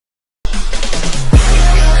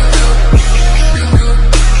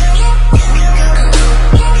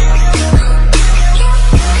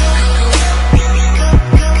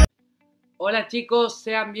Hola chicos,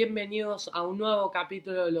 sean bienvenidos a un nuevo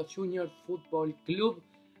capítulo de los Junior Football Club.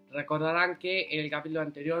 Recordarán que en el capítulo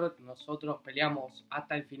anterior nosotros peleamos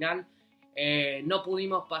hasta el final. No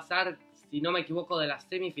pudimos pasar, si no me equivoco, de las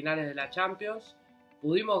semifinales de la Champions.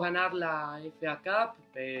 Pudimos ganar la FA Cup,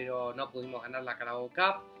 pero no pudimos ganar la Carrera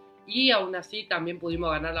Cup. Y aún así también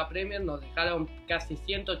pudimos ganar la Premier. Nos dejaron casi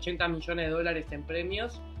 180 millones de dólares en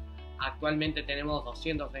premios. Actualmente tenemos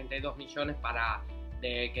 232 millones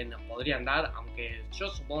que nos podrían dar, aunque yo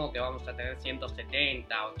supongo que vamos a tener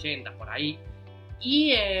 170, 80 por ahí.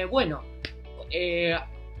 Y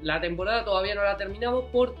la temporada todavía no la terminamos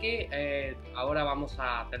porque ahora vamos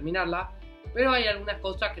a terminarla, pero hay algunas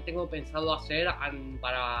cosas que tengo pensado hacer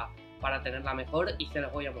para tenerla mejor y se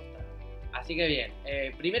las voy a mostrar. Así que bien,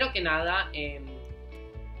 primero que nada, en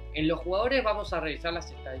los jugadores vamos a revisar las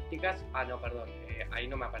estadísticas. Ahí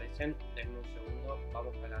no me aparecen. Denme un segundo,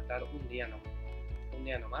 vamos a adelantar un día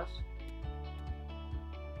nomás.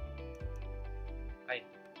 Ahí.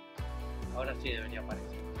 Ahora sí debería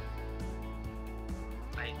aparecer.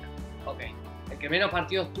 Ahí está. Ok. El que menos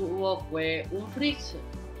partidos tuvo fue Umfrix.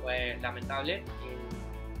 Fue lamentable.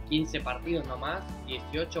 15 partidos nomás.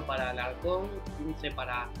 18 para Alarcón.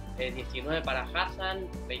 19 para Hassan.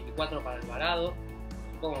 24 para Alvarado.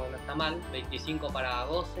 Supongo que no está mal. 25 para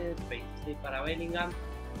Gosses. 26 para Bellingham.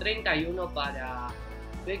 31 para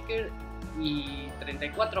Becker. Y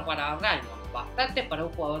 34 para Raymond, bastante para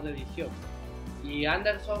un jugador de 18. Y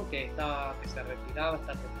Anderson, que se retiraba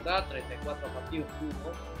esta temporada, 34 partidos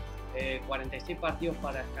tuvo, 46 partidos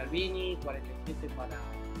para Scalvini, 47 para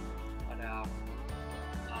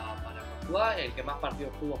Courtois. El que más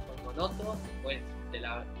partidos tuvo fue Modo, después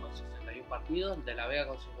con 61 partidos, De la Vega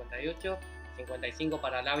con 58, 55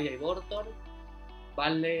 para Lavia y Borton,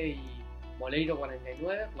 Valle y Moleiro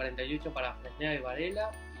 49, 48 para Fresneda y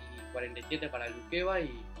Varela, 47 para Luqueva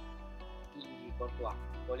y Courtois.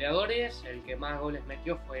 Goleadores, el que más goles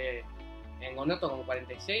metió fue Engonoto con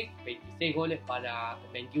 46, 21 goles para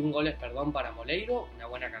Moleiro, una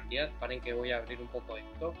buena cantidad. Paren que voy a abrir un poco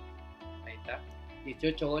esto. Ahí está.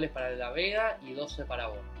 18 goles para De la Vega y 12 para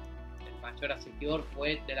Borja. El mayor asistidor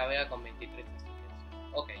fue De la Vega con 23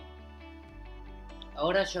 asistencias. Ok.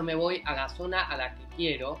 Ahora yo me voy a la zona a la que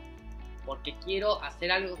quiero, porque quiero hacer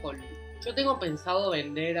algo con... Yo tengo pensado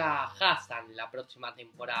vender a Hassan la próxima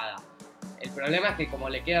temporada. El problema es que como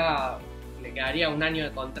le quedaría un año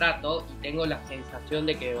de contrato y tengo la sensación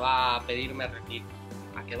de que va a pedirme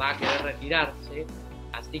que va a querer retirarse.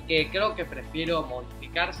 Así que creo que prefiero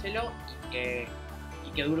modificárselo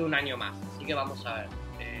y que dure un año más. Así que vamos a ver.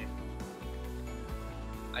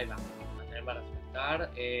 Ahí va. Mantener para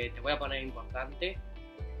aceptar. Te voy a poner importante.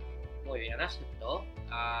 Muy bien, aceptó.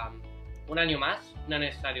 Un año más, no es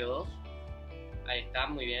necesario 2. Ahí está,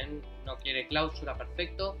 muy bien. No quiere cláusula,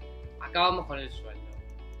 perfecto. Acá vamos con el sueldo.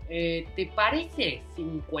 ¿Te parece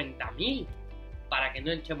 50.000? Para que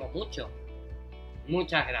no echemos mucho.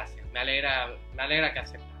 Muchas gracias, me alegra que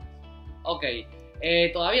aceptes. Ok,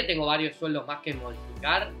 todavía tengo varios sueldos más que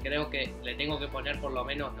modificar. Creo que le tengo que poner por lo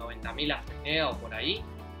menos 90.000 a Freneda o por ahí.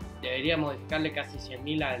 Debería modificarle casi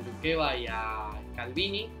 100.000 a Luqueva y a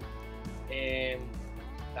Scalvini.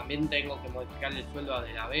 También tengo que modificarle el sueldo a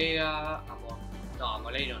De la Vega, a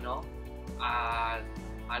Moleiro no, a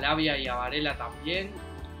Lavia y a Varela también,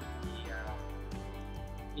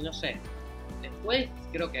 y no sé. Después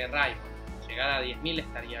creo que Raymond, llegar a 10.000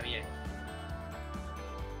 estaría bien.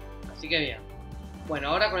 Así que bien. Bueno,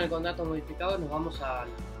 ahora con el contrato modificado nos vamos al...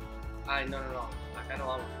 Ay, no, acá no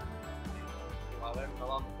vamos. A ver, no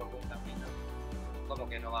vamos por buen camino. ¿Cómo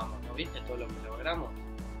que no vamos? ¿No viste todo lo que logramos?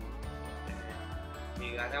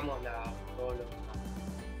 Y ganamos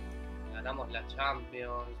ganamos la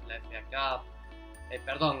Champions, la FA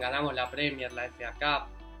Cup, ganamos la Premier, la FA Cup,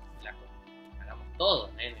 ganamos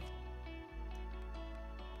todo, nene.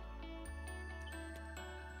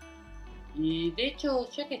 Y de hecho,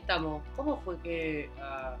 ya que estamos, ¿cómo fue que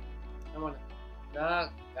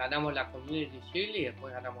ganamos la Community Shield y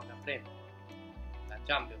después ganamos la Premier? La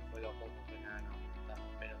Champions fue lo poco que ganamos,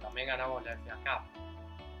 pero también ganamos la FA Cup.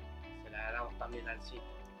 La ganamos también al sitio.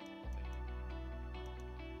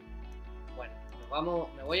 Bueno,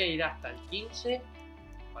 me voy a ir hasta el 15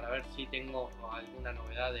 para ver si tengo alguna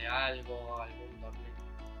novedad de algo, algún torneo,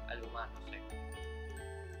 algo más, no sé.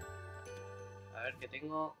 A ver que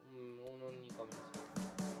tengo un único mensaje.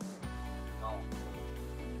 No.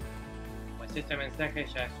 Pues este mensaje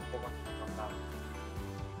ya es un poco insoportable.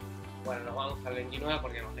 Bueno, nos vamos al 29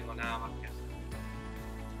 porque no tengo nada más que hacer.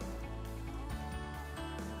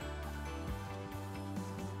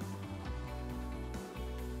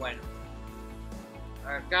 Bueno,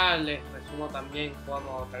 acá les resumo sumo también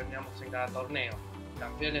terminamos en cada torneo.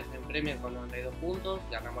 Campeones en Premier con 92 puntos,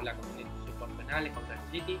 ganamos la Community por penales contra el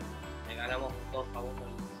City, le ganamos 2-1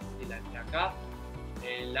 en la FA Cup.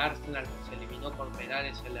 El Arsenal se eliminó por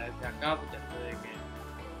penales en la FA Cup después de que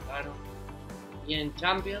jugaron. Y en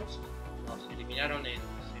Champions nos eliminaron en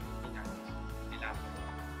semifinales. El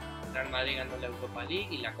Arsenal. El Real Madrid ganó la Europa League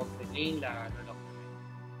y la Conference League la ganó el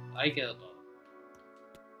Octavio. Ahí quedó todo.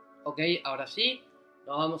 Ok, ahora sí,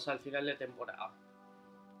 nos vamos al final de temporada.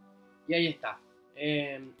 Y ahí está.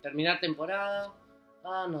 Terminar temporada.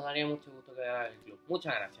 Nos daría mucho gusto quedar en el club.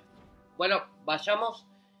 Muchas gracias. Bueno, vayamos.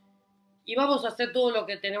 Y vamos a hacer todo lo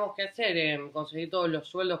que tenemos que hacer. Conseguir todos los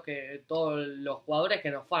sueldos todos los jugadores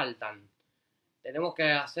que nos faltan. Tenemos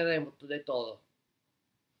que hacer de todo.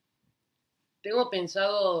 Tengo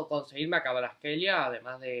pensado conseguirme a Kvaratskhelia.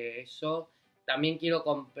 Además de eso, también quiero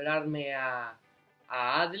comprarme a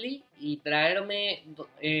Adli y traerme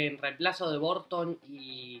en reemplazo de Borton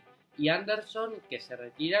y Anderson, que se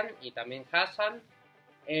retiran, y también Hassan.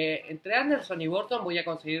 Entre Anderson y Borton voy a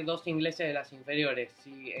conseguir 2 ingleses de las inferiores.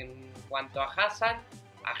 Y en cuanto a Hassan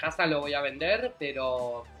lo voy a vender,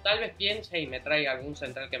 pero tal vez piense y me traiga algún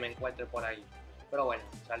central que me encuentre por ahí. Pero bueno,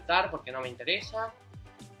 saltar porque no me interesa.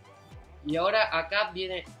 Y ahora acá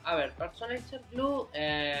viene, a ver, personalizar club.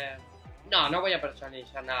 No voy a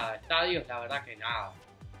personalizar nada. Estadios, la verdad que nada.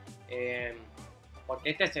 Porque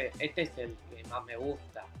este es el que más me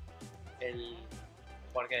gusta.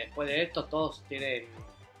 Porque después de esto todos tienen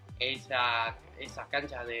esas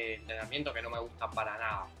canchas de entrenamiento que no me gustan para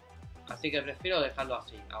nada. Así que prefiero dejarlo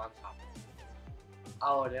así, avanzar.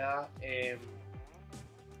 Ahora,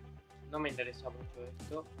 no me interesa mucho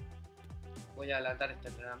esto. Voy a adelantar este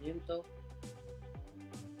entrenamiento.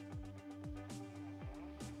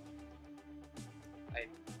 Ahí.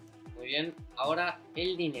 Muy bien. Ahora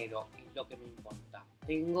el dinero es lo que me importa.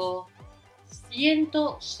 Tengo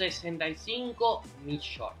 165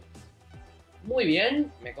 millones. Muy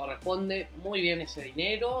bien, me corresponde muy bien ese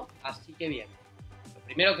dinero, así que bien. Lo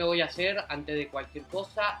primero que voy a hacer antes de cualquier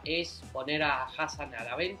cosa es poner a Hassan a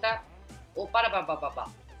la venta.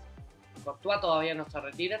 Courtois todavía no se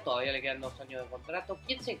retira, todavía le quedan 2 años de contrato.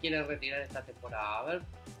 ¿Quién se quiere retirar esta temporada? A ver.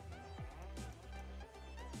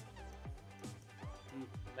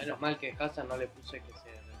 Menos mal que Hassan no le puse que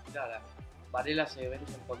se retirara. Varela se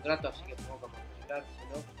vence el contrato, así que tengo que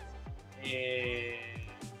modificárselo.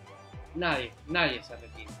 Nadie se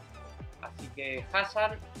retira. Así que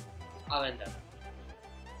Hassan a vender.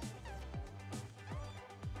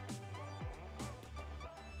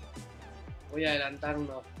 Voy a adelantar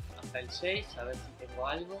unos hasta el 6, a ver si tengo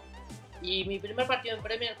algo. Y mi primer partido en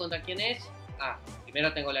Premier, ¿contra quién es?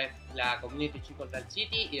 Primero tengo la Community Shield contra el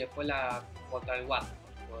City y después la contra el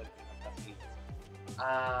Watford.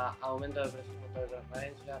 Aumento de presupuesto de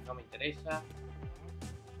transparencia, no me interesa.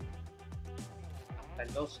 Hasta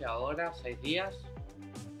el 12 ahora, 6 días.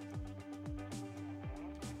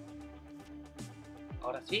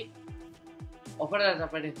 Ahora sí. Oferta de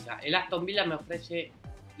transparencia. El Aston Villa me ofrece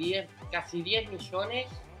casi 10 millones.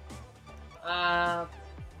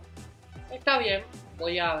 Está bien.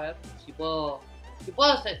 Voy a ver si puedo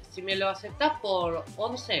hacer. Si me lo aceptás por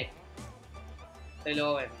 11, te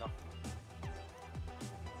lo vendo.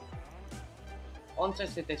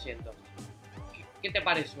 11.700. ¿Qué te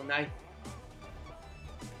parece, Unai?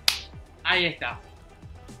 Ahí está.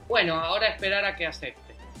 Bueno, ahora esperar a que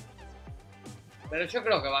acepte. Pero yo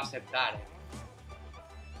creo que va a aceptar.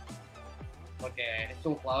 Porque es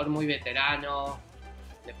un jugador muy veterano.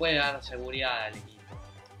 Le puede dar seguridad al equipo.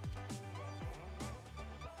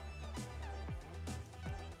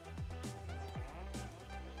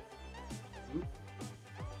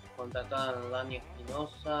 Contrataron a Dani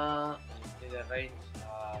Espinosa, el de Reims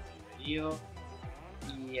a Riberío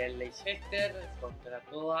y el Leicester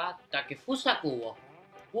contrató a Takefusa Kubo.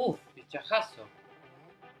 Fichajazo.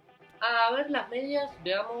 A ver las medias,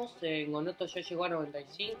 veamos. Gonoto ya llegó a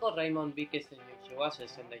 95, Raymond Víquez llegó a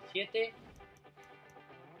 67.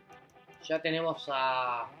 Ya tenemos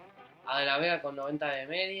a De la Vega con 90 de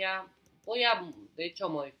media. Voy a, de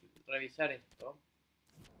hecho, revisar esto.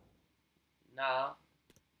 Nada.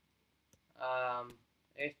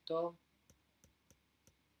 Esto.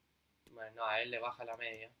 Bueno, a él le baja la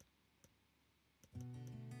media.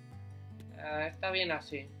 Está bien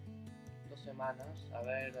así. 2 semanas. A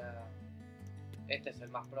ver. Este es el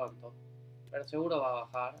más pronto. Pero seguro va a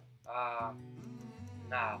bajar.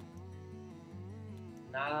 Nada.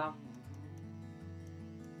 Nada.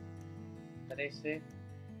 13.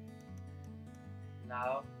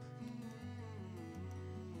 Nada.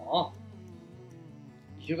 Oh.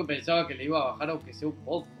 Y yo que pensaba que le iba a bajar aunque sea un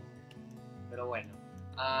poco. Pero bueno.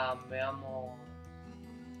 Veamos.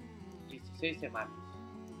 16 semanas.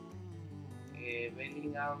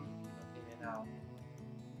 Bellingham no tiene nada.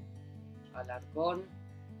 Alarcón.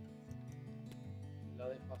 Lo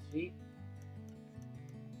dejo así.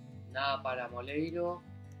 Nada para Moleiro.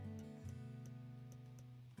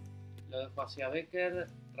 Lo dejo así a Becker.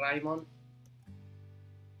 Raymond.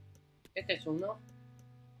 Este es uno.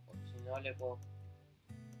 O si no le puedo.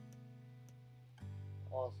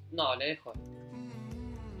 No, le dejo.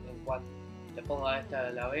 En cuanto le pongo a esta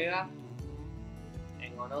de la Vega.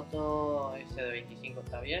 En Onoto ese de 25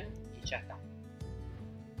 está bien. Y ya está.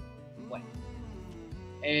 Bueno.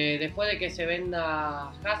 Después de que se venda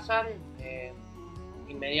Hassan,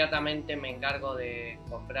 inmediatamente me encargo de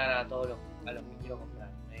comprar a todos a los que quiero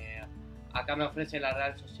comprar. Acá me ofrece la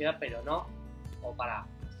Real Sociedad, pero no. O para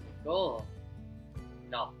todo.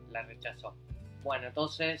 No, la rechazó. Bueno,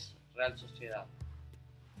 entonces Real Sociedad.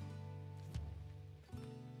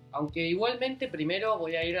 Aunque igualmente primero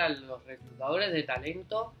voy a ir a los reclutadores de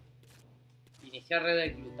talento, iniciar red de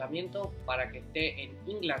reclutamiento para que esté en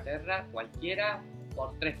Inglaterra cualquiera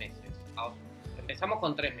por 3 meses. Ahora, empezamos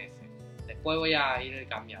con 3 meses, después voy a ir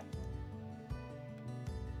cambiando.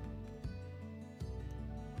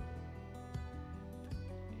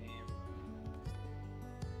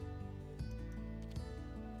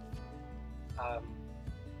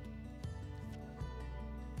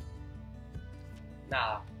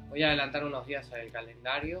 Nada, voy a adelantar unos días el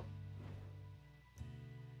calendario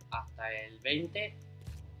hasta el 20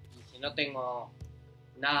 y si no tengo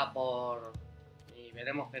nada por... y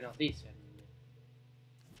veremos qué nos dicen.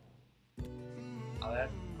 A ver,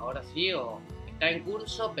 ahora sí o... está en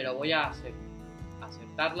curso, pero voy a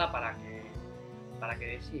aceptarla para que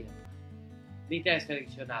decida. Lista de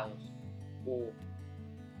seleccionados.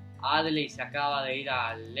 Adley se acaba de ir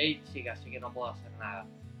al Leipzig, así que no puedo hacer nada.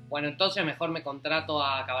 Bueno, entonces mejor me contrato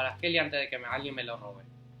a Kvaratskhelia antes de que alguien me lo robe.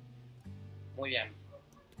 Muy bien.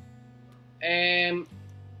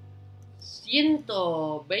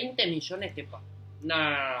 120 millones de...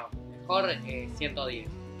 No. Mejor 110.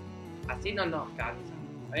 Así no nos cansa.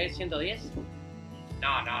 A ver, 110.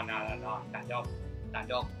 No. Estás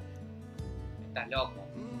loco.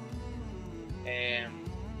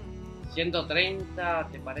 130,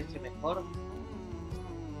 ¿te parece mejor?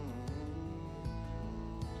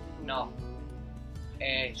 No.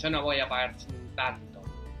 Yo no voy a pagar tanto.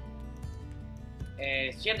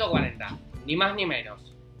 140. Ni más ni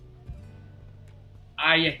menos.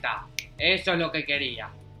 Ahí está. Eso es lo que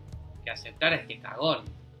quería. Que aceptar este cagón.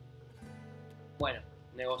 Bueno,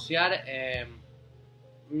 negociar.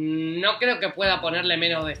 No creo que pueda ponerle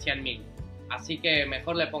menos de 100.000. Así que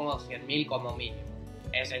mejor le pongo 100.000 como mínimo.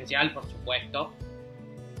 Esencial, por supuesto.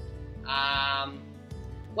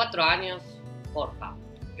 4 años, porfa.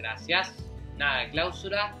 Gracias. Nada de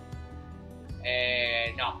cláusula.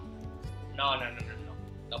 No.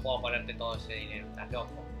 No puedo ponerte todo ese dinero. Estás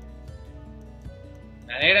loco.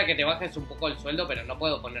 Me alegra que te bajes un poco el sueldo, pero no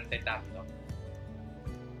puedo ponerte tanto.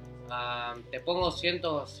 Te pongo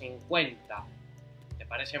 150. ¿Te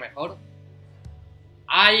parece mejor?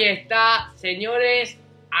 Ahí está, señores.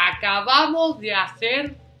 Acabamos de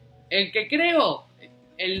hacer el que creo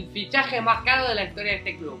el fichaje más caro de la historia de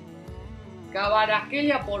este club.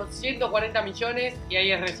 Kvaratskhelia por 140 millones y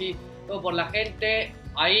ahí es recibido por la gente.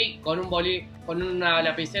 Ahí con con una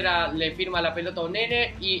lapicera le firma la pelota a un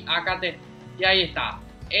nene y acá y ahí está.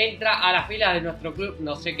 Entra a las filas de nuestro club.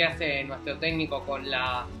 No sé qué hace nuestro técnico con el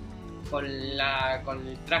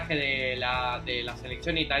traje de la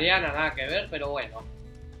selección italiana, nada que ver, pero bueno.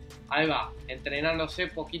 Ahí va, entrenándose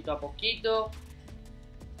poquito a poquito.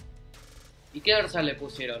 ¿Y qué dorsal le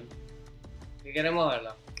pusieron? Que queremos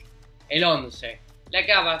verlo. El 11.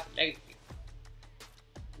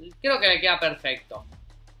 Creo que le queda perfecto.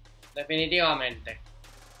 Definitivamente.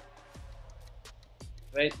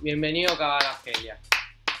 Bienvenido Kvaratskhelia.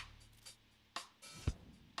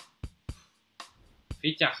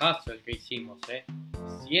 Fichajazo el que hicimos,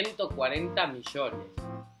 140 millones.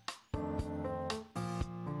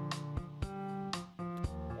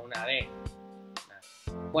 Una D.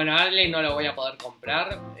 Bueno, a Adley no lo voy a poder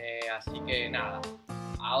comprar, así que nada.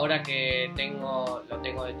 Ahora que lo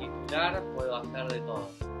tengo de titular, puedo hacer de todo.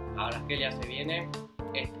 Kvaratskhelia se viene,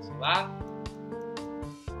 este se va.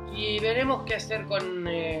 Y veremos qué hacer con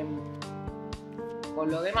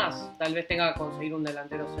lo demás. Tal vez tenga que conseguir un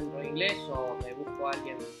delantero centro inglés o me busco a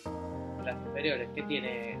alguien con las inferiores. ¿Qué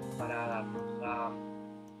tiene para darnos?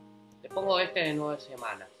 Te pongo este de 9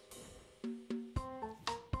 semanas.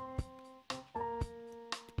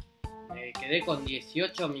 Quedé con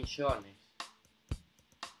 18 millones.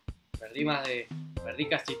 Perdí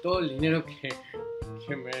casi todo el dinero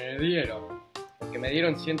que me dieron. Porque me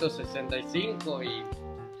dieron 165 y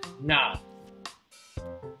nada.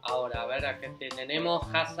 Ahora, a ver, a gente tenemos.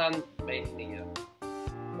 Hassan vendido.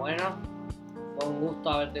 Bueno, fue un gusto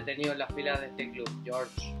haberte tenido en las filas de este club,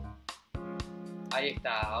 George. Ahí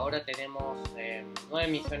está, ahora tenemos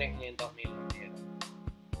 9.500.000.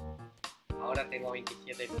 Ahora tengo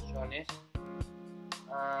 27 millones.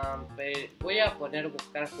 Voy a poner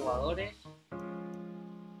buscar jugadores.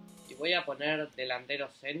 Y voy a poner delantero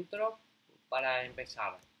centro para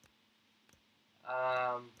empezar.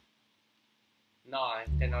 No,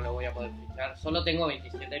 este no lo voy a poder fichar. Solo tengo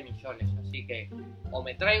 27 millones, así que o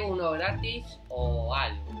me traigo uno gratis o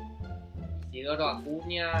algo. Isidoro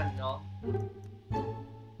Acuña, no.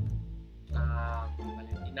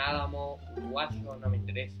 Valentín Adamo, uruguayo, no me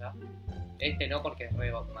interesa. Este no, porque es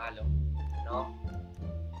re malo. No.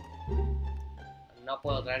 No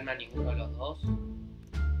puedo traerme a ninguno de los dos.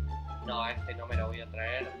 No, este no me lo voy a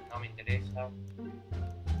traer, no me interesa.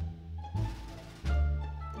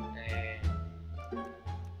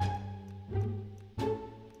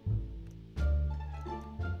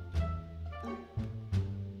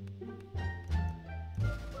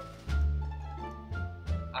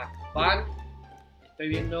 Akpan, estoy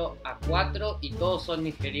viendo a 4 y todos son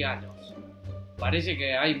nigerianos. Parece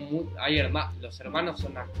que los hermanos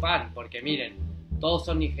son Akpan, porque miren, todos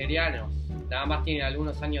son nigerianos. Nada más tienen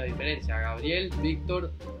algunos años de diferencia. Gabriel,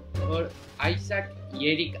 Víctor, Isaac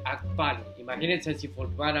y Eric Akpan. Imagínense si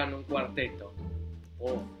formaran un cuarteto.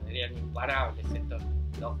 Serían imparables estos,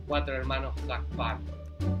 los 4 hermanos Akpan.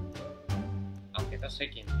 Aunque no sé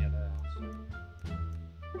quién tiene razón.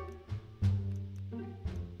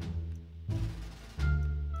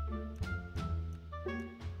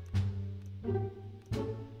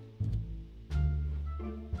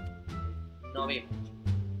 No vi mucho.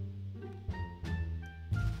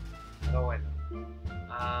 Pero bueno.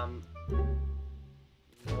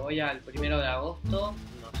 Me voy al 1 de agosto.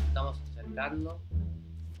 Nos estamos acercando.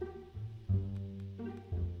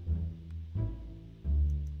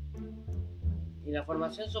 Y la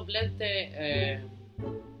formación suplente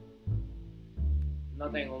no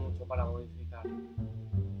tengo mucho para modificar.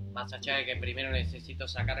 Más allá de que primero necesito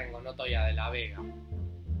sacar a Ngonoto y a De La Vega.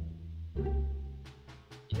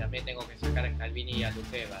 Y también tengo que sacar a Scalvini y a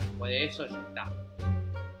Luqueva. Después de eso ya está.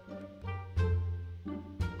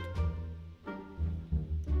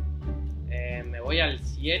 Me voy al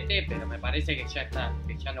 7, pero me parece que ya está,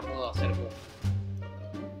 que ya no puedo hacer mucho.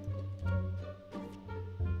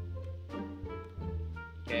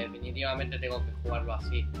 Que definitivamente tengo que jugarlo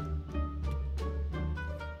así.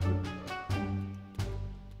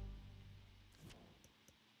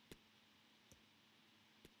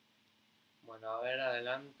 Bueno, a ver,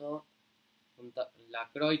 adelanto. La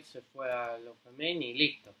Croix se fue a los Femen y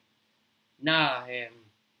listo. Nada,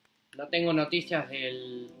 no tengo noticias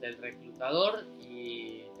del reclutador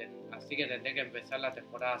y así que tendré que empezar la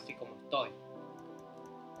temporada así como estoy.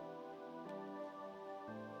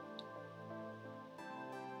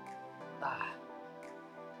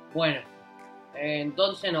 Bueno,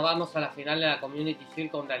 entonces nos vamos a la final de la Community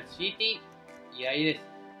Shield contra el City y ahí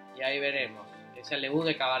veremos. Es el debut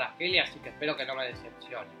de Kvaratskhelia, así que espero que no me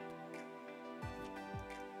decepcione.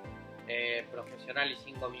 Profesional y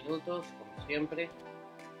 5 minutos, como siempre.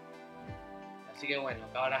 Así que bueno,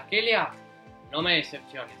 Kvaratskhelia, no me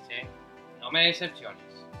decepciones, no me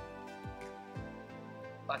decepciones.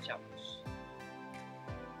 Vayamos.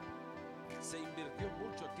 Se invirtió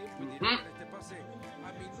mucho tiempo y dinero en este pase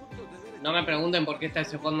a minutos de ver. No me pregunten por qué está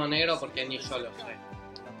ese fondo negro, porque ni yo lo sé.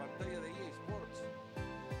 La pantalla de EA Sports.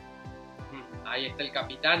 Ahí está el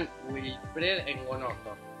capitán Wilfred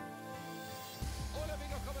Ngonoto. Hola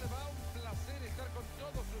amigos, ¿cómo les va? Un placer estar con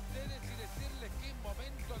todos ustedes y decirles que es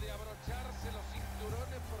momento de abrocharse los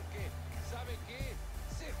cinturones porque ¿sabe qué?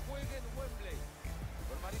 Se juega en Wembley.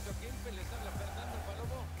 Por Marito Kempes les habla Fernando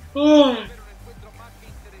Palomo. Pero un encuentro más que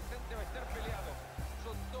interesante va a estar peleado.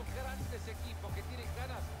 Son dos grandes equipos que tienen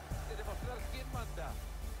ganas de demostrar quién manda.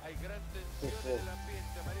 Hay gran tensión en el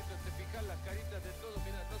ambiente, Marito, te fijas las caritas de todos,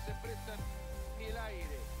 mira, no se prestan ni el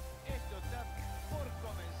aire. Esto está por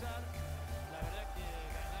comenzar. La verdad que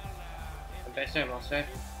ganarla. Empecemos,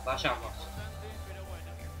 vayamos. Pero bueno,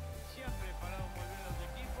 se han preparado muy bien los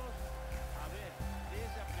equipos. A ver, de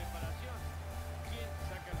esa preparación, ¿quién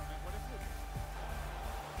saca los mejores frutos?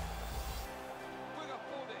 Juega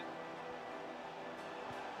Foden.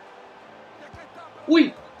 Y acá está.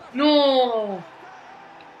 ¡Uy! ¡No!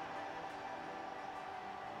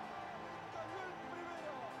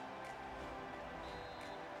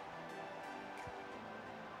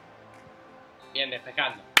 Bien,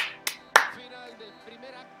 despejando.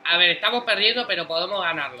 A ver, estamos perdiendo, pero podemos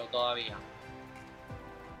ganarlo todavía.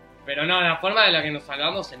 Pero no, la forma de la que nos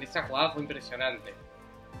salvamos en esa jugada fue impresionante.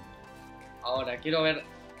 Ahora, quiero ver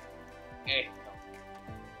esto.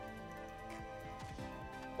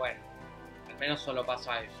 Bueno, al menos solo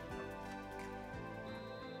pasa eso.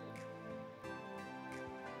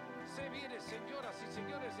 Se viene, señoras y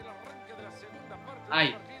señores, el arranque de la segunda parte Ay.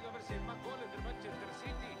 del partido. A ver si hay más goles del Manchester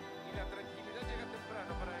City y la tranquilidad llega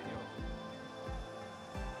temprano para ellos.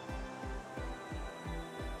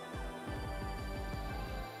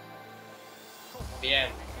 Bien.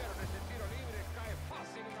 Ese tiro libre cae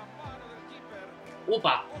fácil en la mano del keeper.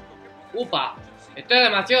 Upa. Upa. Estoy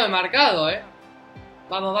demasiado desmarcado,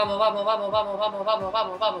 Vamos, vamos, vamos, vamos, vamos, vamos, vamos,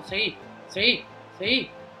 vamos, vamos. Seguí, seguí,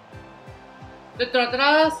 seguí. Centro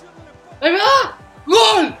atrás. ¡Ahí va!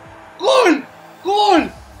 ¡Gol! ¡Gol!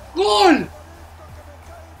 ¡Gol! ¡Gol!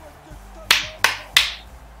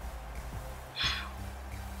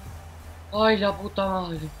 ¡Ay, la puta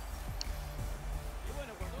madre! Y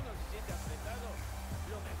bueno, cuando uno se siente apretado,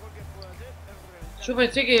 lo mejor que puede hacer es reventar. Yo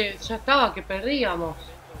pensé que ya estaba, que perdíamos.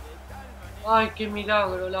 ¡Ay, qué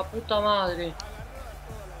milagro! La puta madre.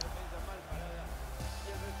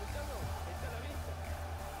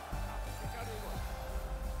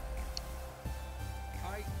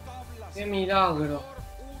 ¡Qué milagro!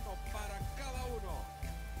 Uno para cada uno.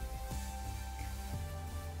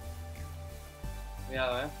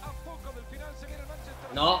 Cuidado, A poco del final se viene el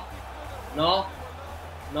Manchester No, City. no,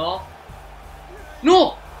 no.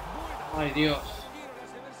 ¡No! ¡Ay, Dios! Consiguieron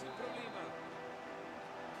acceder sin problema.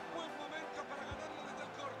 Buen momento para ganarlo desde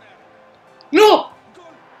el córner. ¡No!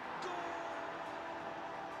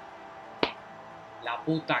 Gol. La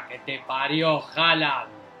puta que te parió,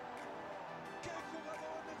 Haaland. ¡Qué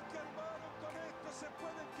jugadores que armaron con esto! Se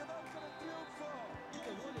pueden quedar con el triunfo. Este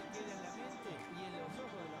gol le queda en la mente y en los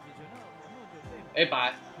ojos del aficionado por mucho tiempo. ¡Epa!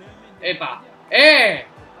 Realmente, ¡Epa! ya ¡Eh! el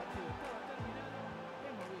partido estaba terminado.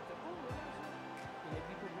 Hemos visto un golazo. El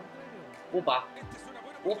equipo contrario. ¡Upa! Esta es una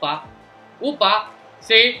buena ¡Upa! ¡Upa!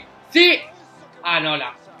 ¡Sí! ¡Sí! Ah, no,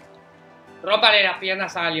 la. Rómpale las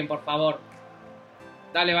piernas a alguien, por favor.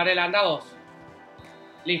 Dale, Varela, anda vos.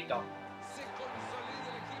 Listo. Se consolida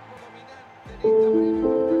el equipo dominante en esta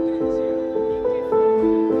breve competencia.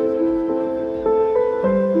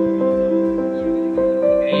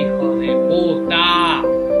 ¡Qué hijo de puta!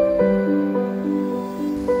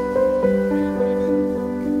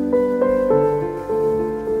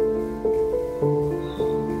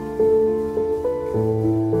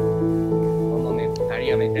 Cómo me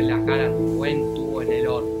gustaría meter la cara en un buen tubo en el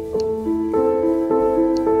horno.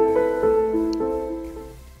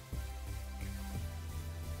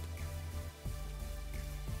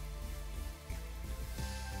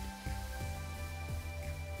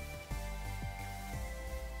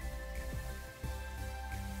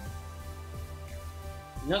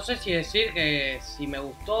 No sé si decir que si me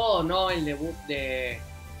gustó o no el debut de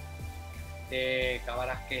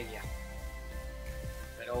Cabarasquelia.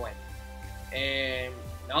 Pero bueno.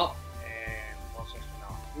 No. Vos sos una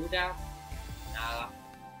basura. Nada.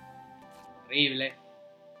 Horrible.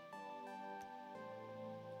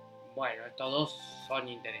 Bueno, estos dos son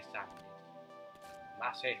interesantes.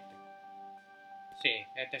 Más este. Sí,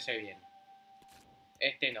 este se viene.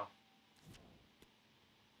 Este no.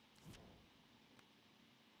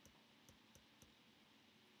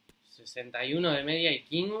 ...61 de media y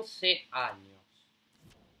 15 años.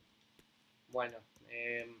 Bueno,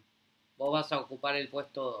 vos vas a ocupar el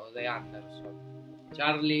puesto de Anderson.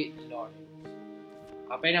 Charlie Lawrence.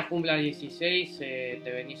 Apenas cumpla 16, te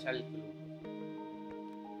venís al club.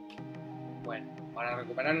 Bueno, para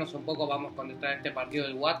recuperarnos un poco vamos contra este partido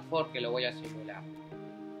del Watford, que lo voy a simular.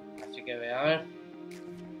 Así que ve a ver.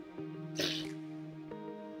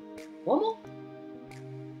 ¿Cómo?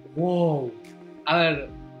 ¡Wow! A ver,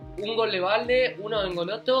 un gol de Valde, uno de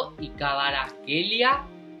Engoloto y Cabarasquelia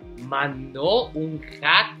mandó un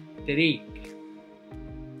hat-trick.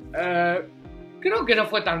 Creo que no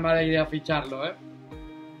fue tan mala idea ficharlo,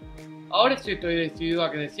 Ahora sí estoy decidido a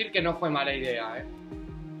decir que no fue mala idea,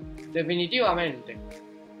 Definitivamente.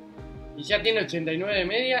 Y ya tiene 89 de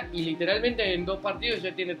media y literalmente en 2 partidos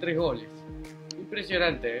ya tiene 3 goles.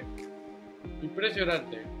 Impresionante,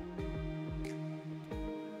 Impresionante.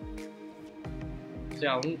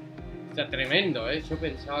 O sea, tremendo, Yo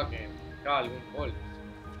pensaba que buscaba algún gol.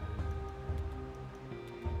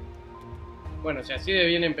 Bueno, si así de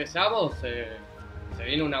bien empezamos, se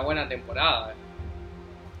viene una buena temporada,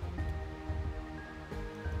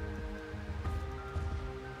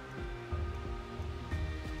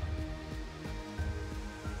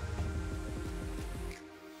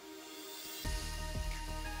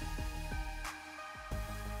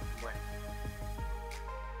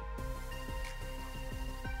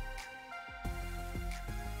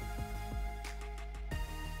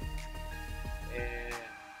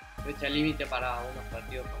 Fecha límite para unos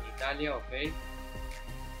partidos con Italia, ok.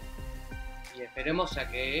 Y esperemos a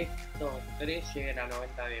que estos 3 lleguen a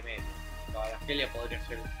 90 de media. La Argelia podría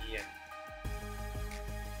ser el siguiente.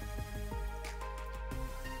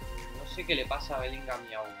 No sé qué le pasa a Bellingham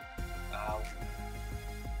y aún.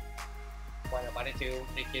 Bueno, parece que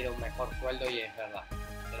usted quiere un mejor sueldo y es verdad.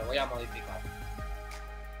 Se lo voy a modificar.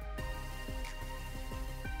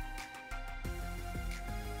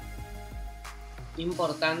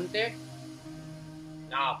 Importante.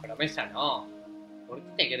 No, promesa no. ¿Por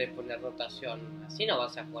qué te querés poner rotación? Así no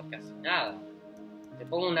vas a jugar casi nada. Te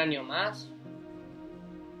pongo un año más.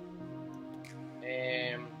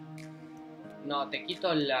 No, te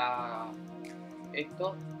quito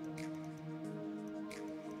esto.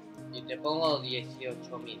 Y te pongo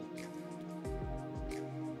 18.000.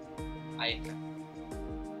 Ahí está.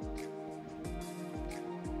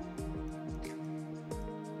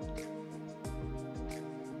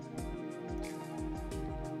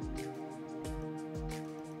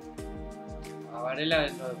 A Varela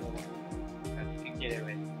dentro de poco. ¿Qué quiere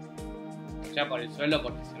ver? O sea, por el suelo,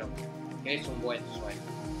 porque que es un buen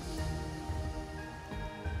sueldo.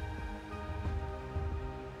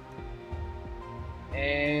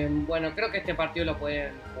 Bueno, creo que este partido lo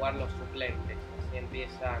pueden jugar los suplentes.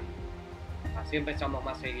 Así empezamos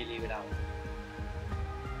más equilibrados.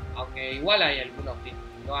 Aunque igual hay algunos,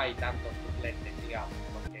 no hay tantos suplentes, digamos,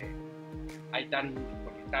 porque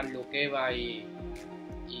están Luqueva y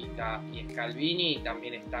Scalvini, y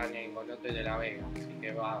también están en Gonoto y de la Vega, así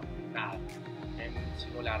que va nada en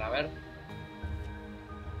simular. A ver,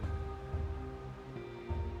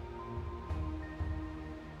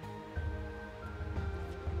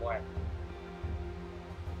 bueno,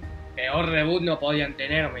 peor debut no podían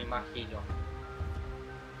tener, me imagino.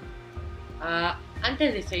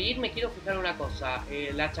 Antes de seguir me quiero fijar una cosa.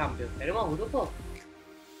 La Champions, ¿tenemos grupo?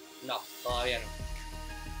 No, todavía no.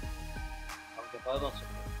 Aunque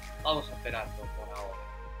vamos a esperar por ahora.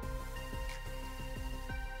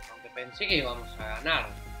 Aunque pensé que íbamos a ganar,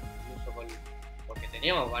 incluso porque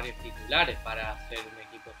teníamos varios titulares para hacer un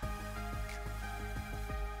equipo.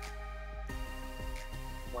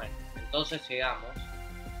 Bueno, entonces llegamos.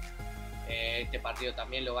 Este partido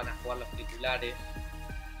también lo van a jugar los titulares.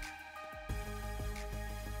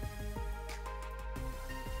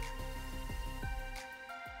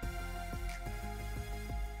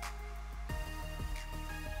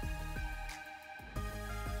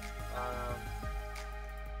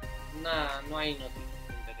 Nada, no hay noticias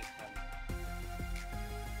interesantes.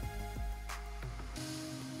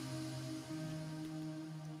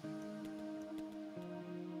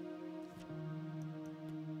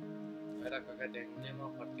 Ahora que acá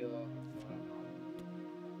tenemos partido.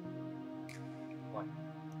 Bueno.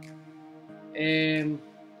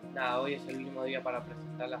 Nada, hoy es el último día para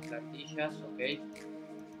presentar las plantillas, ok.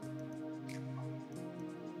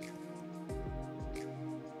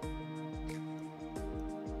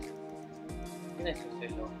 ¿Quién es ese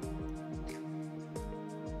loco?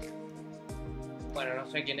 Bueno, no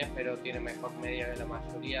sé quién es, pero tiene mejor media que la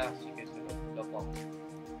mayoría, así que se lo pongo.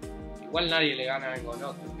 Igual nadie le gana a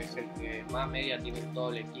Gonoto, que es el que más media tiene en todo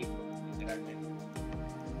el equipo, literalmente.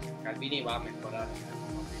 Calvini va a mejorar en este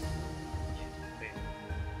momento.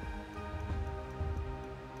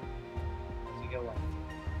 Así que bueno.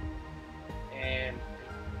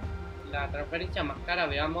 La transferencia más cara,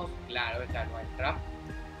 veamos. Claro, esta es nuestra.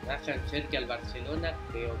 Ryan Cherky al Barcelona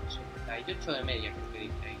de 88 de media, creo que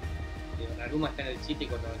dice ahí. Y Donnarumma está en el City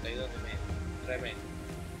con 92 de media. Tremendo.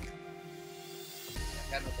 Y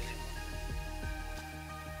acá no tenemos.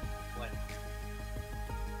 Bueno.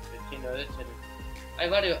 El chino de ese.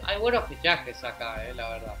 Hay buenos fichajes acá, la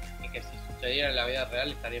verdad. Y que si sucediera en la vida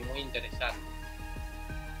real estaría muy interesante.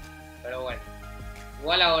 Pero bueno.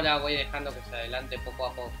 Igual ahora voy dejando que se adelante poco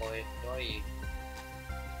a poco esto y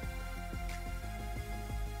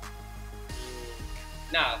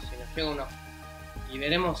nada, si nos llega uno y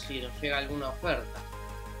veremos si nos llega alguna oferta.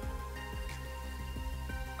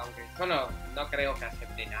 Aunque yo no creo que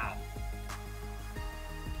acepte nada.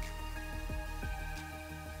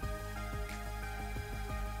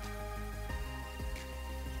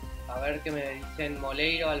 A ver qué me dicen.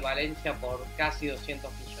 Moleiro al Valencia por casi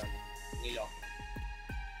 200 millones. Ni loco.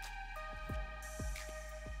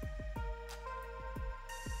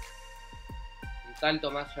 Tal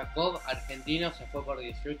Tomás Jacob, argentino, se fue por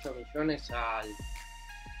 18 millones al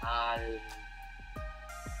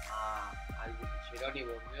Gironi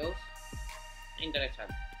Burdeos.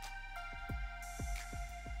 Interesante.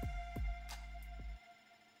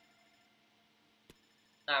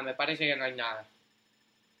 Nada, me parece que no hay nada.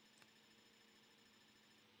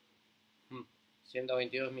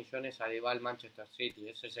 122 millones al rival Manchester City.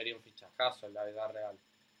 Ese sería un fichajazo en la vida real.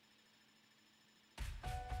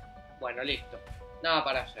 Bueno, listo. Nada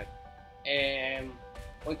para hacer.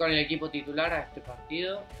 Voy con el equipo titular a este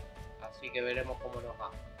partido. Así que veremos cómo nos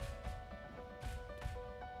va.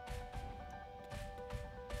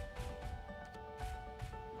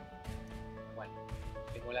 Bueno,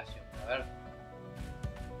 simulación. A ver.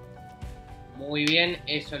 Muy bien,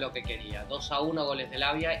 eso es lo que quería. 2-1, goles de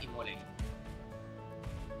Labia y Moleiro.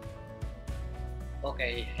 Ok,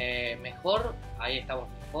 mejor. Ahí estamos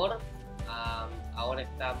mejor.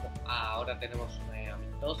 Ahora tenemos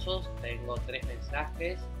amistosos. Tengo 3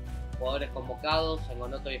 mensajes. Jugadores convocados.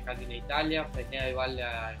 Modo y Scalvini Italia. Fichaje de Valle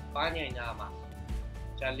a España y nada más.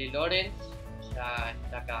 Charlie Lorenz ya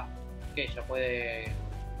está acá. ¿Qué? ¿Ya puede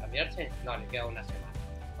cambiarse? No, le queda una semana.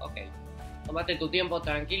 Ok. Tómate tu tiempo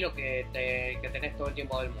tranquilo que tenés todo el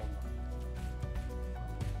tiempo del mundo.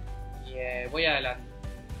 Y voy adelante.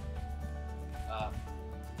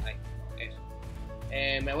 Ahí, eso.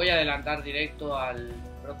 Me voy a adelantar directo al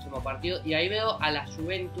próximo partido. Y ahí veo a la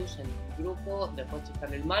Juventus en un grupo. Después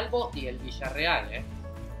están el Malmo y el Villarreal.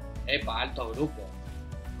 Epa, alto grupo.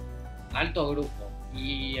 Alto grupo.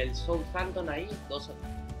 Y el Southampton ahí,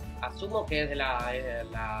 asumo que es de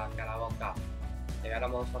la Carrera. Le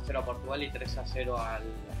ganamos 2-0 a Portugal y 3-0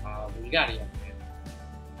 a Bulgaria.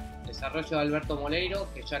 Desarrollo de Alberto Moleiro,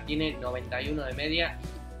 que ya tiene 91 de media.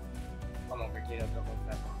 ¿Cómo que quiere otro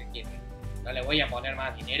contrato? ¿Qué quiere? No le voy a poner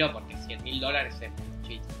más dinero porque $100.000 es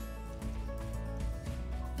muchísimo.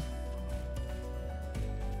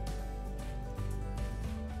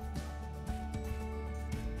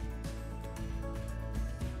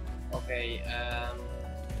 Ok,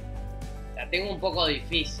 la tengo un poco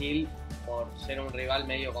difícil por ser un rival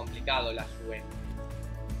medio complicado la Juventus.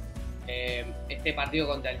 Este partido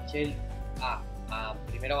contra el Chelsea.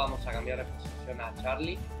 Primero vamos a cambiar de posición a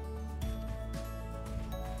Charlie.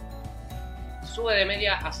 Sube de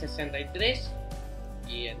media a 63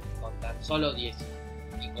 y con tan solo 10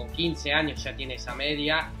 y con 15 años ya tiene esa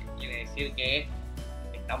media. Quiere decir que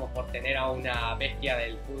estamos por tener a una bestia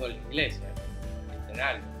del fútbol inglés,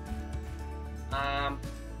 literal.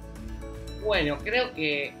 Bueno, creo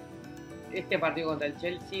que este partido contra el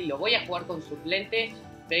Chelsea lo voy a jugar con suplentes,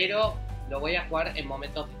 pero lo voy a jugar en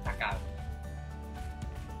momentos destacados.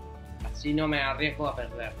 Así no me arriesgo a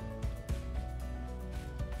perder.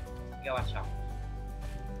 Así que vayamos.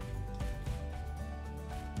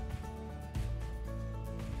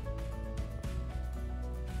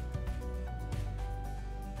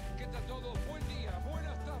 ¿Qué tal todo? Buen día,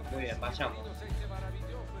 buenas tardes. Muy bien, vayamos. Bienvenidos a este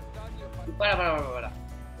maravilloso estadio. Para.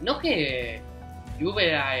 ¿No que Juve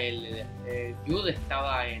era Jude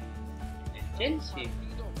estaba en el Chelsea?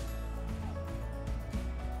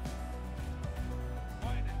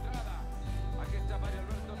 Buena entrada. Aquí está Mario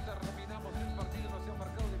Alberto. Terminamos el partido. No se han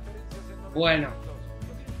marcado diferencias en 90 Bueno. minutos.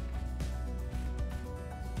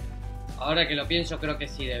 Ahora que lo pienso, creo que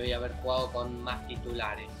sí debía haber jugado con más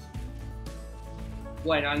titulares.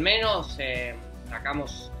 Bueno, al menos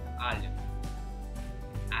sacamos algo.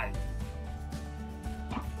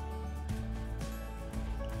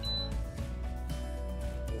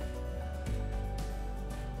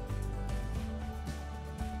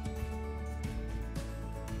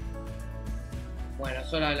 Bueno,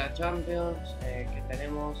 es hora de la Champions, que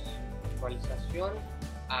tenemos actualización.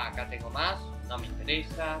 Acá tengo más, no me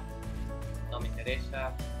interesa. No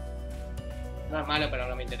es malo, pero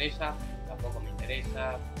no me interesa. Tampoco me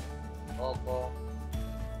interesa. Tampoco.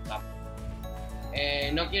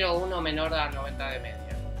 No quiero uno menor a 90 de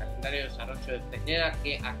media. Calendario de desarrollo de Fichaje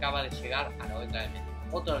que acaba de llegar a 90 de media.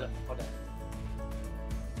 Otro de los mejores.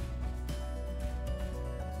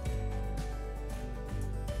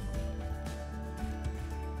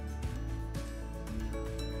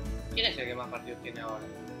 ¿Quién es el que más partidos tiene ahora?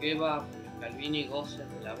 Eva, Scalvini, Gómez,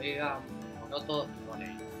 De la Vega, Modo y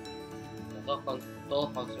Moleiro. Todos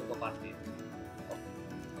con 5 partidos.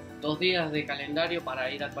 2 días de calendario para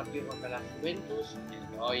ir al partido contra la Juventus. El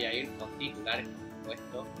que voy a ir con titulares, por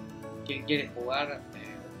supuesto. ¿Quién quiere jugar?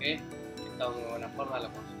 ¿Qué? Está en muy buena forma, lo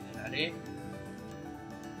consideraré.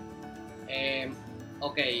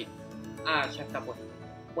 Ok. Ya está puesto.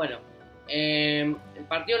 Bueno, el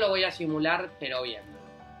partido lo voy a simular, pero bien.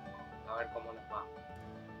 A ver cómo nos va.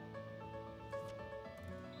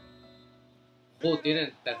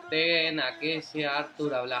 Tienen Ter Stegen, Akesia,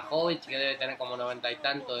 Artur, Blajovic, que debe tener como 90 y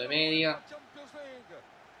tanto de media.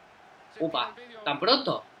 Upa, ¿tan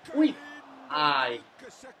pronto? Uy, ay.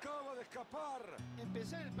 Que se acaba de escapar.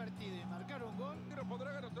 Empezar el partido y marcar un gol. ¿Pero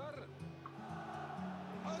podrá anotar?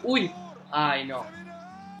 Uy, ay no.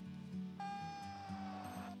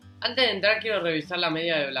 Antes de entrar quiero revisar la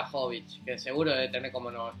media de Blajovic, que seguro debe tener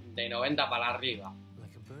como de 90 para arriba.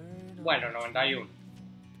 Bueno, 91.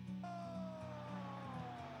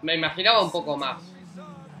 Me imaginaba un poco más.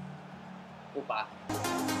 Upa.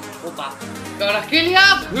 Upa. ¡Carasquelia!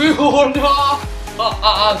 ¡Qué golazo!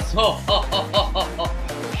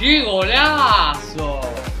 ¡Qué golazo!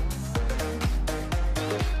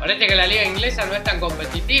 Parece que la liga inglesa no es tan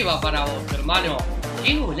competitiva para vos, hermano.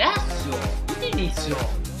 ¡Qué golazo! ¿Quién hizo?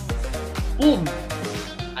 ¡Pum!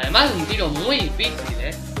 Además de un tiro muy difícil,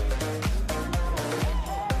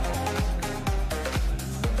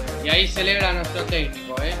 Y ahí celebra nuestro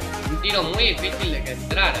técnico, Un tiro muy difícil de que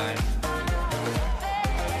entrara,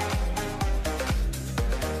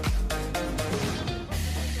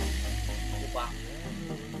 Upa.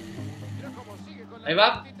 Ahí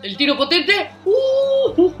va, el tiro potente.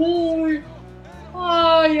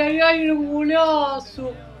 ¡Ay, ay, ay! ¡Un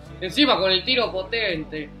golazo! Encima con el tiro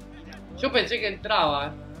potente. Yo pensé que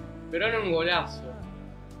entraba, pero era un golazo.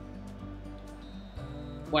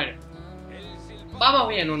 Bueno, vamos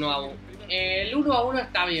bien 1-1. El 1-1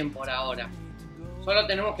 está bien por ahora. Solo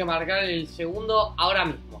tenemos que marcar el segundo ahora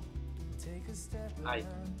mismo. Ahí.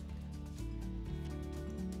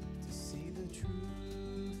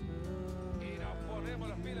 Y nos ponemos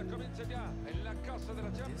las pilas, comienza ya en la casa de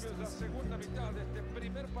la Champions, la segunda mitad de este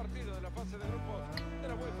primer partido de la fase de grupos de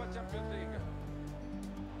la UEFA Champions League.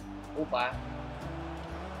 Upa.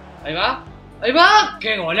 Ahí va. ¡Ahí va!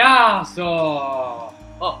 ¡Qué golazo!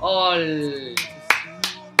 ¡Oh!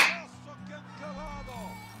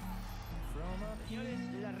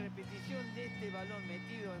 La repetición de este balón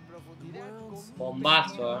metido en profundidad.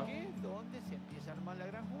 Bombazo, Donde se empieza a armar la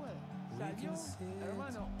gran jugada. Salió,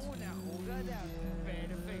 hermano, una jugada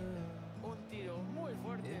perfecta. Un tiro muy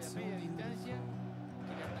fuerte de la media distancia.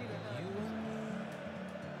 Que la tira nada más.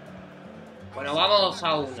 Bueno, vamos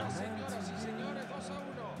 2-1. Señoras y señores, 2-1.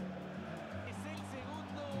 Es el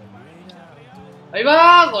segundo para Villarreal. ¡Ahí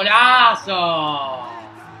va! ¡Golazo!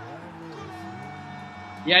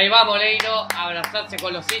 Y ahí va Moleiro a abrazarse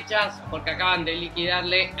con los hinchas porque acaban de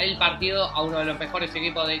liquidarle el partido a uno de los mejores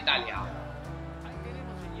equipos de Italia. Ahí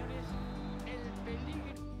tenemos, señores, el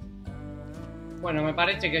peligro. Bueno, me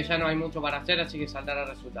parece que ya no hay mucho para hacer, así que saldrá el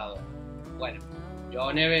resultado. Bueno,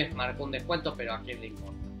 Joao Neves marcó un descuento, pero ¿a quién le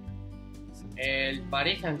importa? El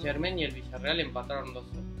Paris Saint-Germain y el Villarreal empataron 2-2.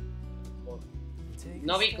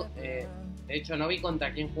 No vi, de hecho, no vi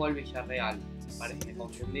contra quién jugó el Villarreal. Parece que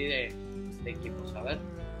confundí de equipos, a ver.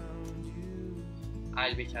 Ah,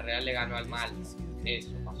 el Villarreal le ganó al Malmo.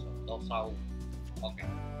 Eso pasó, 2-1. Ok.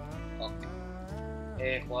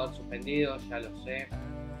 Jugador suspendido, ya lo sé.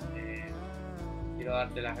 Quiero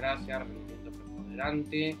darte las gracias, rendimiento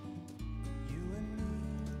preponderante.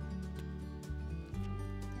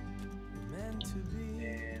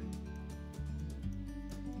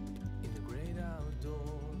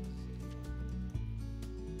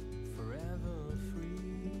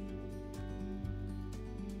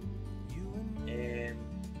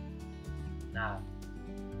 Nada.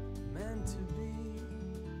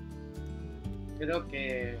 Creo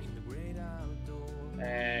que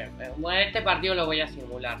bueno, este partido lo voy a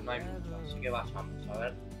simular, no hay mucho, así que vayamos a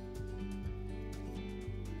ver.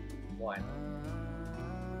 Bueno,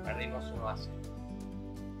 perdimos 1-0.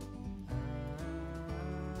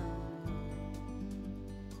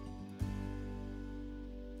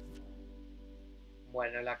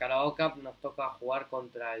 Bueno, en la Carrera Cup nos toca jugar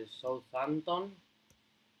contra el Southampton.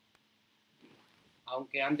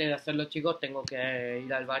 Aunque antes de hacerlo, chicos, tengo que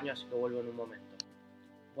ir al baño, así que vuelvo en un momento.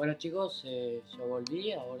 Bueno, chicos, yo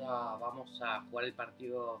volví. Ahora vamos a jugar el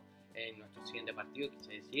partido, nuestro siguiente partido,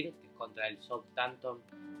 quise decir, que es contra el Southampton,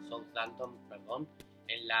 perdón,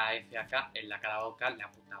 en la FA, en la Carrera Cup, la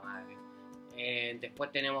puta madre. Después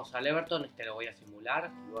tenemos al Everton, este lo voy a simular.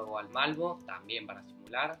 Luego al Malmo, también para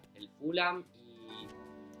simular. El Fulham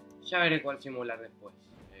y ya veré cuál simular después.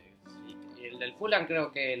 Sí. Y el del Fulham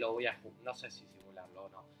creo que lo voy a, no sé si simularlo o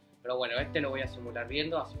no. Pero bueno, este lo voy a simular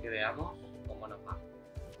viendo, así que veamos cómo nos va.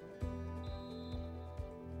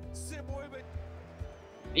 Se mueve.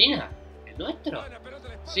 ¿Vina? ¿El nuestro?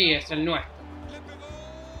 Sí, es el nuestro.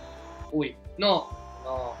 Uy, no.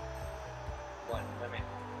 Bueno, me meto.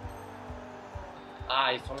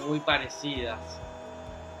 Ay, son muy parecidas.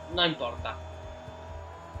 No importa.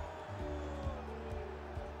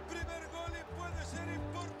 Primer gol y puede ser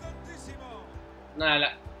importantísimo.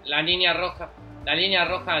 Nada, la línea roja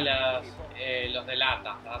los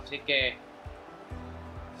delata, así que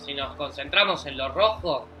si nos concentramos en lo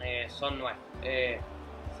rojo, son nuestros.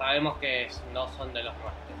 Sabemos que no son de los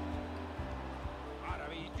nuestros.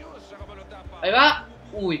 Maravilloso como lo tapa. Ahí va.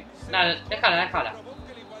 Uy, nada, déjala.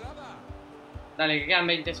 Dale, que quedan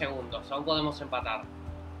 20 segundos. Aún podemos empatar.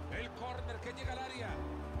 El córner que llega al área.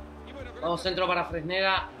 Y bueno, Vamos, centro para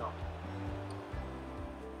Fresneda. No.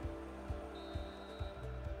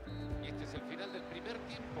 y este es el final del primer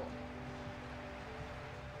tiempo.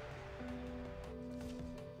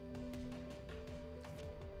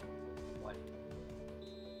 Bueno.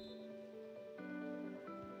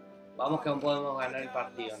 Vamos que aún podemos ganar el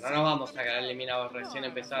partido. No nos vamos a quedar eliminados recién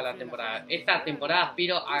empezada la temporada. Esta temporada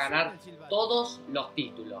aspiro a ganar todos los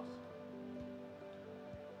títulos.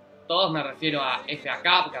 Todos me refiero a FA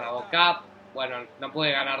Cup, Carrera Cup. Bueno, no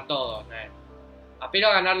puede ganar todos. Aspiro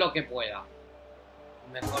a ganar lo que pueda.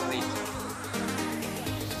 Mejor dicho.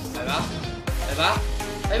 Ahí va. Ahí va.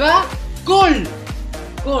 Ahí va. ¡Gol!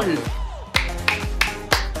 ¡Gol!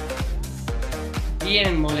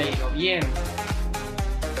 Bien, Moleiro, bien.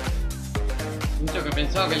 Mucho que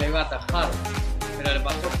pensaba que le iba a atajar, pero le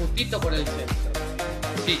pasó justito por el centro.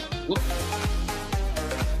 Sí.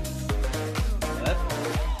 A ver.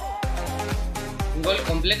 Un gol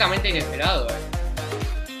completamente inesperado,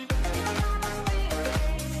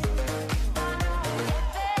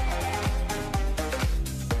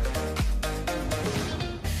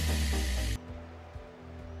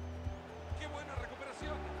 ¡Qué buena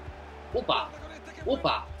recuperación! ¡Upa!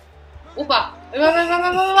 ¡Upa! ¡Upa!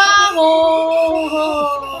 ¡Vamos!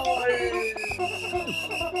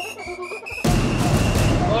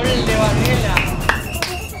 ¡Gol de Varela!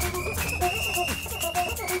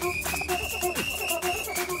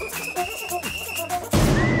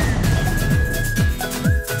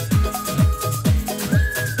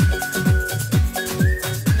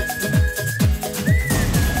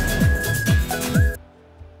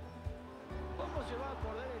 ¿Cómo se va a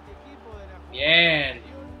acordar este equipo de la jugada Bien.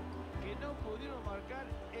 anterior que no pudieron marcar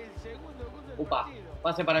el segundo gol del Upa, partido?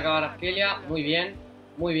 pase para Cabarasquelia, muy bien,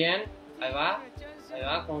 muy bien, ahí va,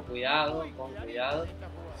 con cuidado,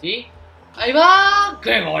 ¿sí? ¡Ahí va!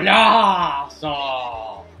 ¡Qué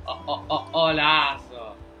golazo!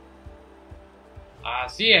 ¡Golazo!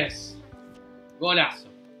 Así es, golazo.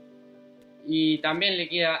 Y también le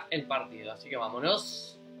queda el partido, así que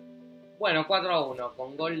vámonos. Bueno, 4-1,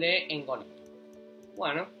 con gol de Engonito.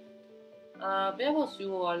 Bueno, veamos si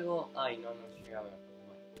hubo algo... Ay, no llegué a ver.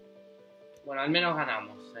 Bueno, al menos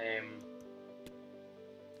ganamos.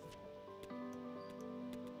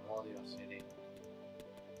 Odio hacer esto.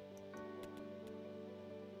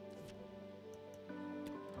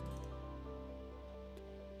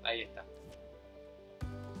 Ahí está.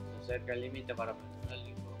 Se acerca el límite para presentar el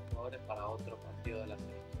equipo de jugadores para otro partido de la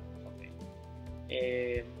selección. Ok.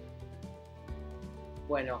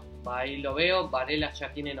 Bueno, ahí lo veo. Varela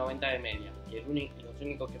ya tiene 90 de media. Y los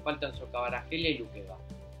únicos que faltan son Cabarasquelia y Luqueva.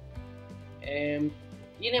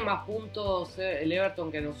 Tiene más puntos el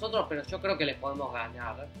Everton que nosotros, pero yo creo que les podemos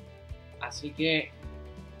ganar. Así que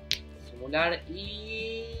simular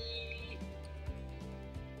y...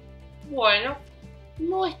 Bueno,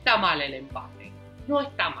 no está mal el empate. No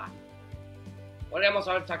está mal. ¿Podríamos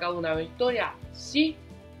haber sacado una victoria? Sí,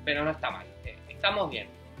 pero no está mal. Estamos bien.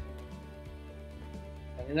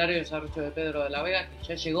 Calendario de desarrollo de Pedro de la Vega, que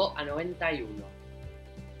ya llegó a 91.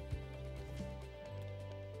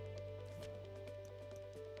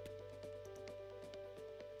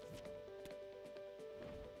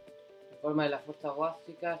 Forma de las fuerzas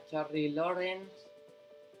básicas, Charlie Lawrence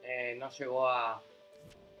no llegó a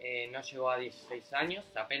 16 años,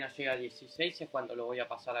 apenas llega a 16 es cuando lo voy a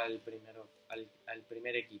pasar al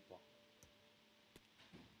primer equipo.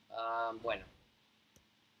 Bueno,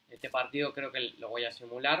 este partido creo que lo voy a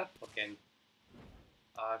simular porque...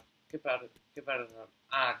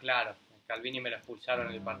 claro, Calvini me lo expulsaron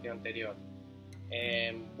en el partido anterior.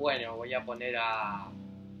 Bueno, voy a poner a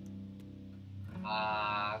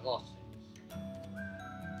Gosses.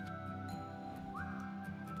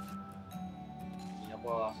 Y no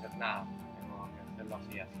puedo hacer nada, tengo que hacerlo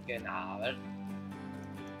así que nada, a ver.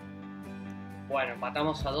 Bueno,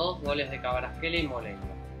 empatamos a 2 goles de Cabarasquelia y Moleiro.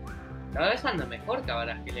 Cada vez anda mejor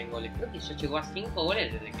Cabarasquelia en goles, creo que ya llegó a 5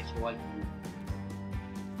 goles desde que llegó al club.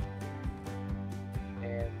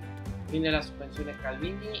 Fin de las suspensiones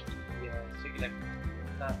Calvini y sé que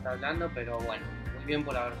la está hablando, pero bueno, muy bien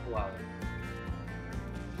por haber jugado.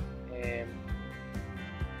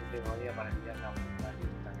 Último día para enviar la lista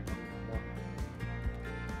que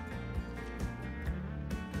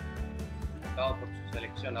no acabó por su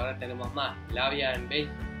selección. Ahora tenemos más: Lavia en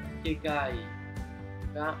Bélgica y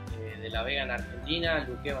acá, de la Vega en Argentina,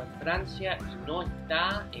 Luqueva en Francia y no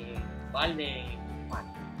está Valde en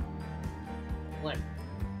España. Bueno,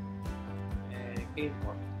 ¿qué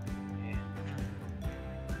importa?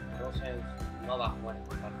 Entonces no va a jugar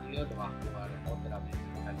este partido, lo va a jugar otra vez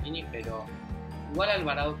Calvini, pero Igual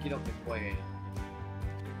Alvarado quiero que juegue.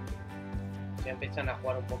 Ya empiezan a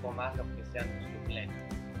jugar un poco más los que sean suplentes.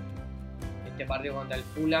 Este partido contra el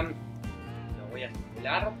Fulham lo voy a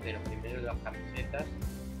circular, pero primero las camisetas.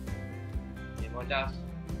 Tenemos las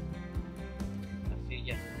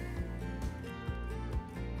sillas.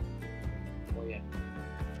 Muy bien.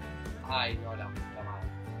 Ay, no, la puta madre.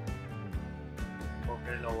 No puedo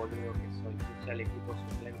creer lo boludo que soy. Puse al equipo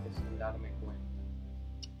suplente sin darme cuenta.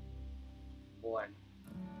 Bueno,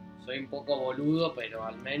 soy un poco boludo, pero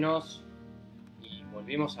al menos y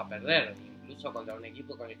volvimos a perder, incluso contra un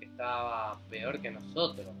equipo con el que estaba peor que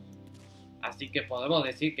nosotros. Así que podemos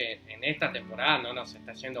decir que en esta temporada no nos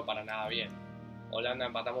está yendo para nada bien. Holanda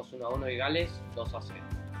empatamos 1-1 y Gales 2-0. Okay.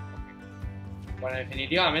 Bueno,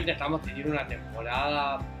 definitivamente estamos teniendo una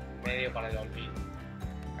temporada medio para el olvido.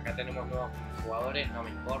 Acá tenemos nuevos jugadores, no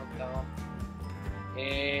me importa.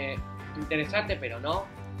 Interesante, pero no.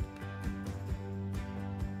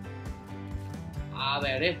 A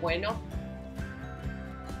ver, es bueno,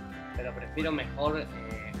 pero prefiero mejor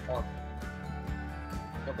otro.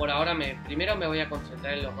 Yo por ahora primero me voy a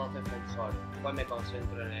concentrar en los dos defensores. Después me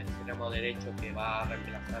concentro en el extremo derecho que va a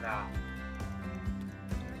reemplazar a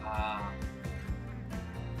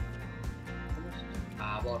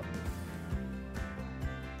Borja.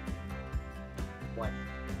 Bueno,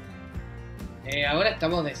 ahora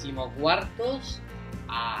estamos decimocuartos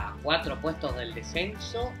a 4 puestos del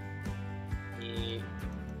descenso. Y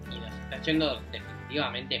nos está yendo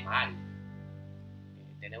definitivamente mal.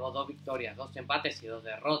 Tenemos 2 victorias, 2 empates y 2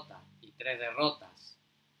 derrotas. Y 3 derrotas.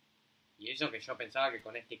 Y eso que yo pensaba que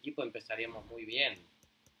con este equipo empezaríamos muy bien.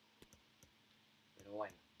 Pero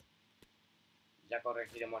bueno. Ya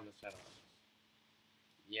corregiremos los errores.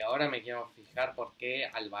 Y ahora me quiero fijar por qué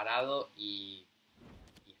Alvarado y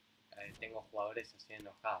tengo jugadores así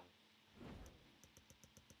enojados.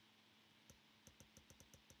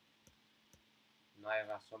 No hay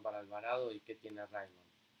razón para Alvarado. ¿Y qué tiene Raymond?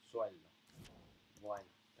 Sueldo. Bueno,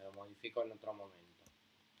 te lo modifico en otro momento.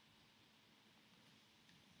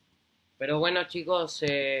 Pero bueno, chicos,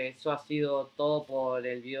 eso ha sido todo por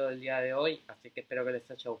el video del día de hoy. Así que espero que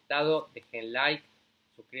les haya gustado. Dejen like,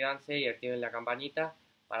 suscríbanse y activen la campanita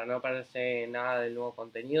para no perderse nada del nuevo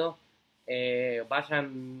contenido.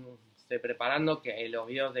 Váyanse preparando que los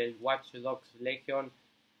videos del Watch Dogs Legion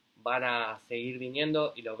van a seguir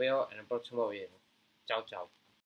viniendo y los veo en el próximo video. Chao, chao.